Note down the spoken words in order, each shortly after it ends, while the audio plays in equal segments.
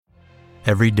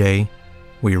Every day,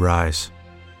 we rise,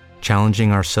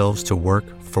 challenging ourselves to work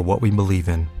for what we believe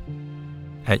in.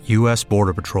 At U.S.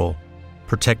 Border Patrol,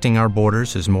 protecting our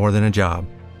borders is more than a job.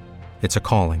 It's a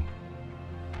calling.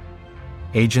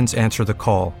 Agents answer the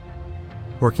call,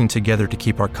 working together to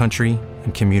keep our country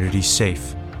and communities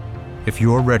safe. If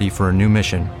you're ready for a new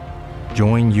mission,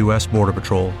 join U.S. Border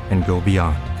Patrol and go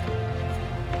beyond.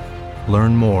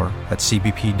 Learn more at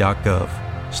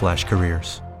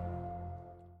cbp.gov/careers.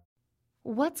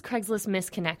 What's Craigslist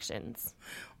misconnections?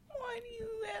 Why do you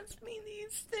ask me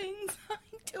these things? I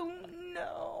don't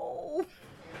know.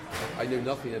 I know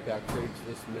nothing about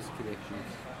Craigslist misconnections.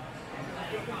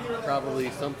 Probably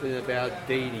something about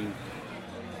dating.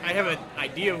 I have an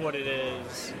idea of what it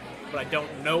is, but I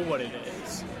don't know what it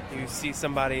is. You see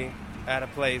somebody at a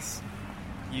place,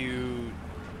 you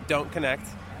don't connect,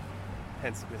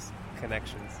 hence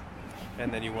misconnections.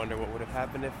 And then you wonder what would have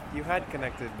happened if you had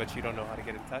connected, but you don't know how to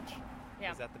get in touch.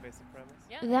 Yeah. Is that the basic premise?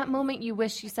 Yeah. That moment you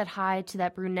wish you said hi to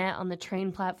that brunette on the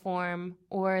train platform,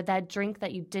 or that drink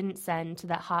that you didn't send to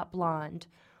that hot blonde,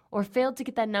 or failed to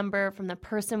get that number from the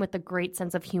person with the great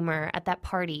sense of humor at that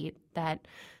party that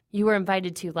you were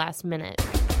invited to last minute.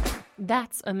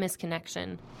 That's a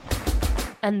misconnection.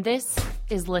 And this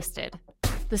is Listed,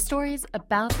 the stories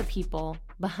about the people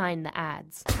behind the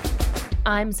ads.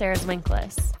 I'm Sarah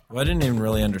Zwinkless. Well, I didn't even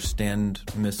really understand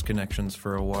misconnections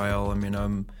for a while. I mean,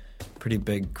 I'm a pretty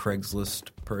big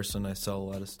Craigslist person. I sell a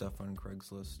lot of stuff on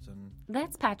Craigslist. And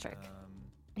that's Patrick.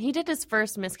 He did his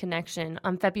first misconnection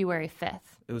on February 5th.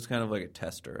 It was kind of like a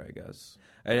tester, I guess.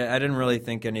 I didn't really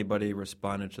think anybody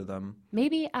responded to them.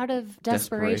 Maybe out of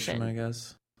desperation, I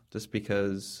guess. Just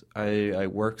because I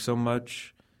work so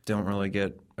much, don't really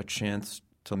get a chance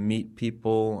to meet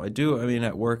people. I do, I mean,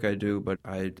 at work I do, but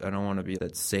I don't want to be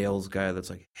that sales guy that's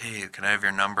like, hey, can I have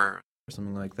your number? Or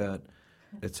something like that.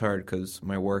 It's hard because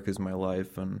my work is my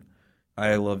life, and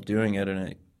I love doing it, and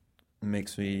it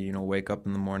makes me, wake up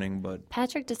in the morning. But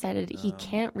Patrick decided he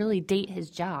can't really date his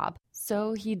job,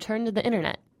 so he turned to the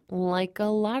internet, like a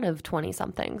lot of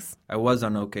 20-somethings. I was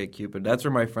on OkCupid. That's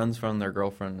where my friends found their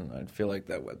girlfriend, and I feel like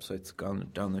that website's gone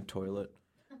down the toilet.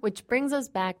 Which brings us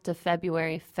back to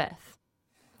February 5th.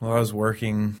 Well, I was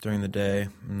working during the day,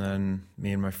 and then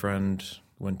me and my friend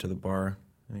went to the bar.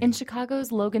 In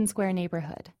Chicago's Logan Square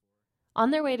neighborhood. On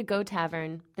their way to Go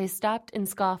Tavern, they stopped in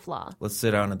Scofflaw. Let's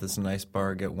sit down at this nice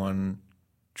bar, get one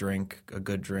drink, a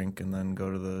good drink, and then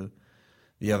go to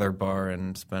the other bar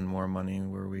and spend more money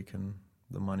where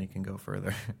the money can go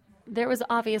further. There was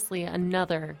obviously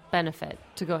another benefit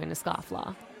to going to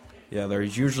Scofflaw. Yeah,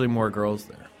 there's usually more girls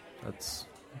there. That's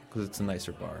because it's a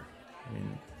nicer bar. I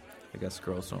mean, I guess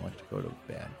girls don't like to go to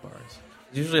bad bars.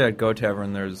 Usually at Go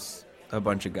Tavern, there's a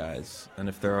bunch of guys, and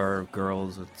if there are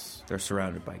girls, they're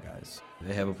surrounded by guys.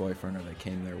 They have a boyfriend, or they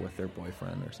came there with their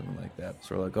boyfriend or something like that.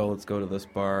 So we're like, let's go to this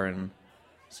bar and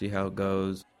see how it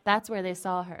goes. That's where they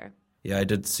saw her. Yeah, I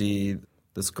did see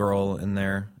this girl in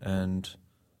there, and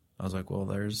I was like, well,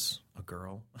 there's a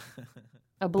girl.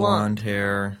 A blonde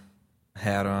hair,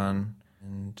 hat on,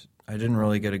 and I didn't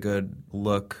really get a good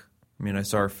look. I mean, I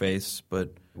saw her face,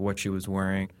 but what she was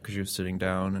wearing, because she was sitting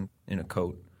down and in a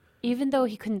coat. Even though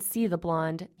he couldn't see the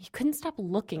blonde, he couldn't stop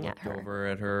looking at her. Over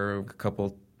at her a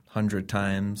couple 100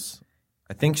 times.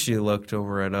 I think she looked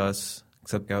over at us,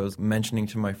 except I was mentioning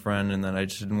to my friend, and then I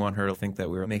just didn't want her to think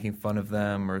that we were making fun of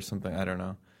them or something. I don't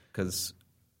know, because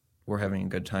we're having a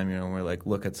good time, we're like,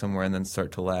 look at somewhere and then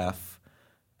start to laugh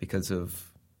because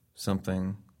of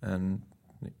something. And,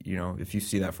 if you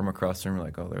see that from across the room, you're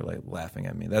like, oh, they're like laughing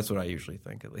at me. That's what I usually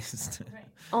think, at least. Right.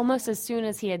 Almost as soon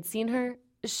as he had seen her,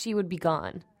 she would be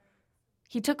gone.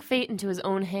 He took fate into his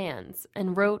own hands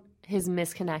and wrote his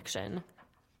misconnection.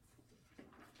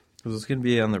 Was this going to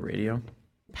be on the radio?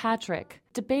 Patrick,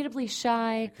 debatably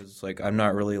shy. Because, I'm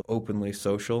not really openly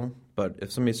social, but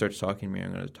if somebody starts talking to me,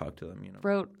 I'm going to talk to them,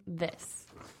 Wrote this.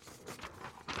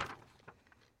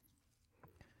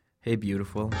 Hey,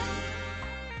 beautiful.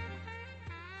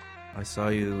 I saw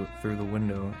you through the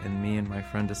window, and me and my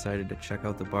friend decided to check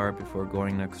out the bar before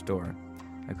going next door.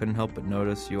 I couldn't help but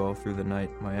notice you all through the night.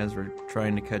 My eyes were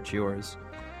trying to catch yours.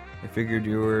 I figured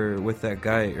you were with that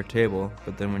guy at your table,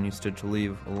 but then when you stood to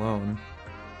leave alone,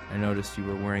 I noticed you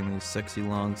were wearing these sexy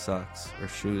long socks or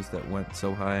shoes that went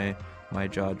so high my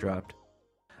jaw dropped.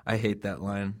 I hate that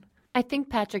line. I think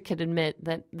Patrick could admit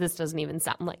that this doesn't even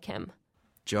sound like him.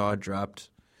 Jaw dropped.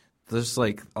 There's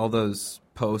all those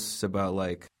posts about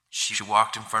she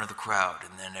walked in front of the crowd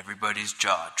and then everybody's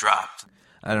jaw dropped.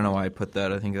 I don't know why I put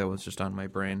that. I think that was just on my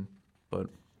brain. But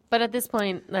at this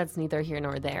point, that's neither here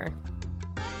nor there.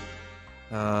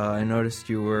 I noticed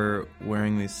you were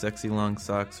wearing these sexy long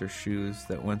socks or shoes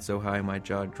that went so high my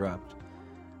jaw dropped.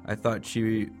 I thought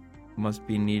she must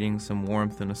be needing some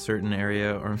warmth in a certain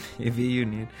area, or maybe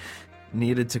you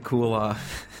needed to cool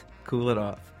it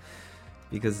off.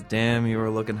 Because damn, you were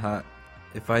looking hot.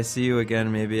 If I see you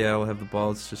again, maybe I'll have the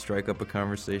balls to strike up a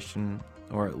conversation,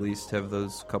 or at least have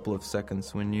those couple of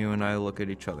seconds when you and I look at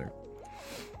each other.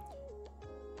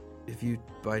 If you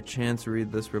by chance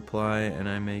read this reply and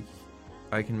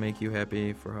I can make you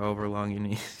happy for however long you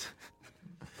need.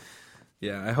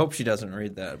 Yeah, I hope she doesn't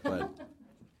read that, but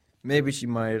maybe she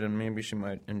might, and maybe she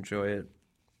might enjoy it.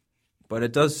 But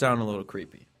it does sound a little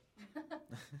creepy.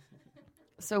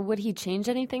 So would he change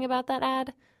anything about that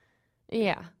ad?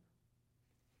 Yeah.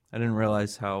 I didn't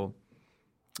realize how...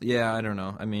 Yeah, I don't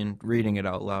know. I mean, reading it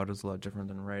out loud is a lot different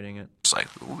than writing it. It's like,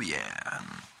 oh yeah.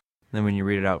 Then when you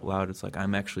read it out loud, it's like,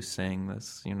 I'm actually saying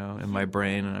this, in my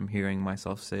brain, and I'm hearing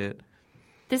myself say it.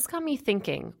 This got me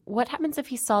thinking, what happens if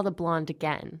he saw the blonde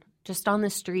again, just on the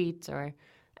street or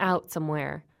out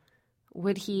somewhere?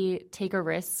 Would he take a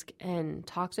risk and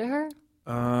talk to her?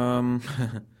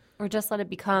 Or just let it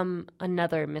become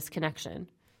another misconnection?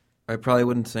 I probably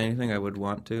wouldn't say anything. I would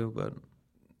want to, but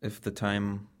if the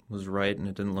time was right and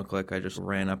it didn't look like I just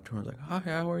ran up to her like, hi,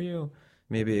 how are you?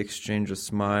 Maybe exchange a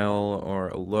smile or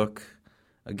a look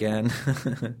again.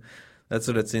 That's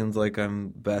what it seems like I'm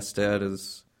best at,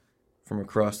 is from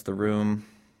across the room.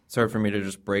 It's hard for me to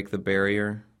just break the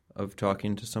barrier of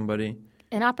talking to somebody.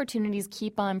 And opportunities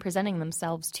keep on presenting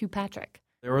themselves to Patrick.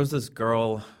 There was this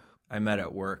girl I met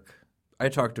at work. I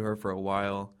talked to her for a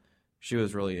while. She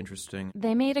was really interesting.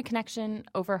 They made a connection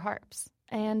over harps,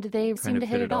 and they seemed to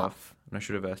hit it off. And I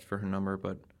should have asked for her number,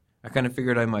 but I kind of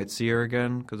figured I might see her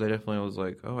again, because I definitely was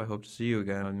like, oh, I hope to see you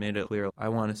again. I made it clear, I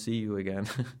want to see you again.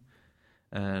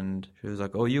 And she was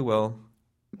like, oh, you will.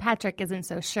 Patrick isn't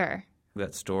so sure.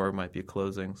 That store might be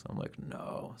closing, so I'm like,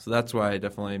 no. So that's why I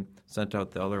definitely sent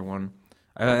out the other one.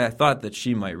 I thought that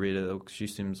she might read it, though, 'cause she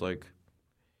seems like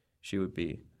she would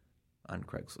be on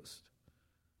Craigslist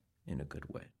in a good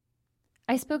way.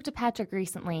 I spoke to Patrick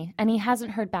recently, and he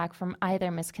hasn't heard back from either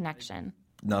misconnection.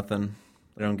 Nothing.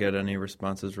 I don't get any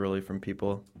responses really from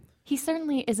people. He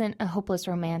certainly isn't a hopeless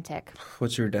romantic.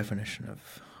 What's your definition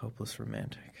of hopeless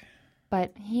romantic?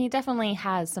 But he definitely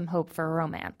has some hope for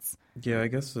romance. Yeah, I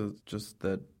guess it's just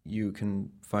that you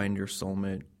can find your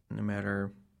soulmate no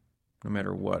matter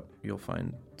what. You'll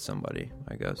find somebody,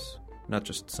 I guess. Not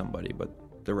just somebody, but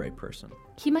the right person.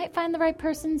 He might find the right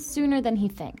person sooner than he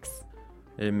thinks.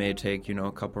 It may take,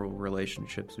 a couple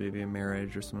relationships, maybe a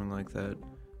marriage or something like that.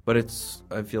 But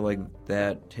I feel like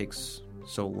that takes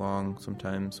so long.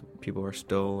 Sometimes people are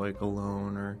still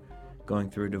alone or going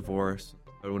through a divorce.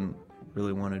 I wouldn't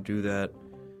really want to do that,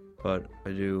 but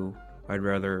I'd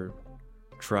rather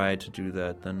try to do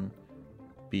that than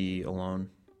be alone.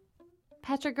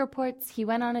 Patrick reports he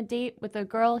went on a date with a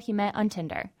girl he met on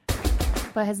Tinder,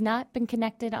 but has not been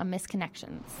connected on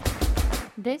misconnections.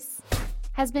 This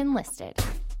has been Listed,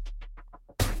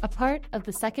 a part of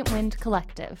the Second Wind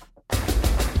Collective.